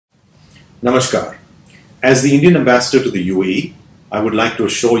Namaskar. As the Indian Ambassador to the UAE, I would like to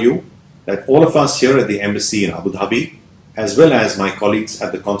assure you that all of us here at the Embassy in Abu Dhabi, as well as my colleagues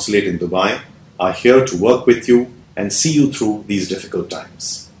at the Consulate in Dubai, are here to work with you and see you through these difficult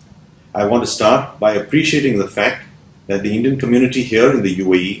times. I want to start by appreciating the fact that the Indian community here in the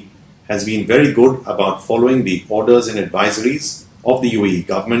UAE has been very good about following the orders and advisories of the UAE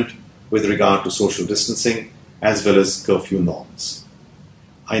government with regard to social distancing as well as curfew norms.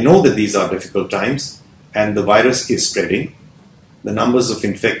 I know that these are difficult times and the virus is spreading. The numbers of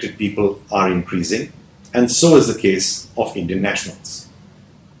infected people are increasing, and so is the case of Indian nationals.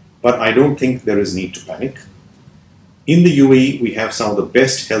 But I don't think there is need to panic. In the UAE, we have some of the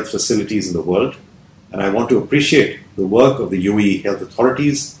best health facilities in the world, and I want to appreciate the work of the UAE health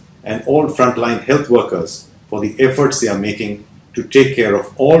authorities and all frontline health workers for the efforts they are making to take care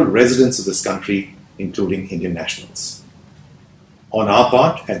of all residents of this country, including Indian nationals. On our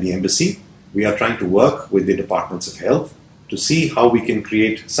part at the Embassy, we are trying to work with the departments of health to see how we can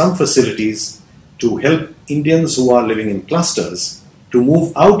create some facilities to help Indians who are living in clusters to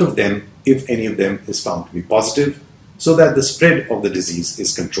move out of them if any of them is found to be positive, so that the spread of the disease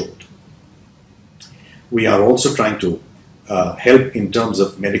is controlled. We are also trying to help in terms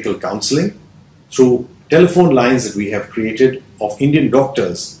of medical counselling through telephone lines that we have created of Indian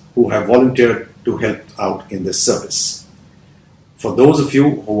doctors who have volunteered to help out in this service. For those of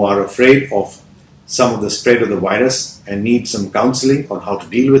you who are afraid of some of the spread of the virus and need some counseling on how to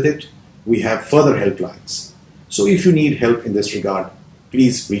deal with it, we have further helplines. So if you need help in this regard,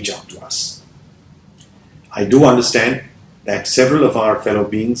 please reach out to us. I do understand that several of our fellow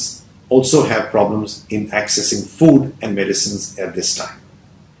beings also have problems in accessing food and medicines at this time.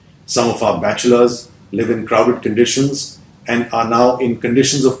 Some of our bachelors live in crowded conditions and are now in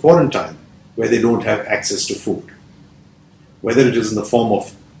conditions of quarantine where they don't have access to food. Whether it is in the form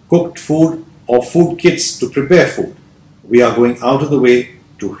of cooked food or food kits to prepare food, we are going out of the way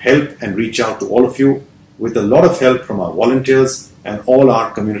to help and reach out to all of you with a lot of help from our volunteers and all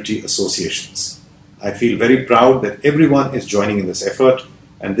our community associations. I feel very proud that everyone is joining in this effort,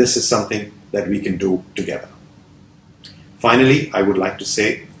 and this is something that we can do together. Finally, I would like to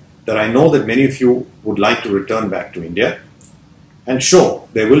say that I know that many of you would like to return back to India, and sure,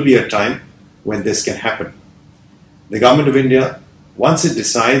 there will be a time when this can happen. The Government of India, once it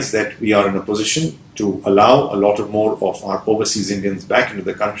decides that we are in a position to allow a lot of more of our overseas Indians back into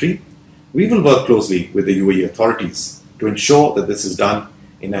the country, we will work closely with the UAE authorities to ensure that this is done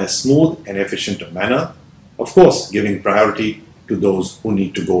in a smooth and efficient manner, of course giving priority to those who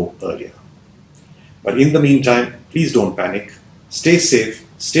need to go earlier. But in the meantime, please don't panic, stay safe,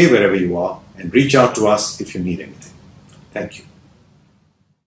 stay wherever you are, and reach out to us if you need anything. Thank you.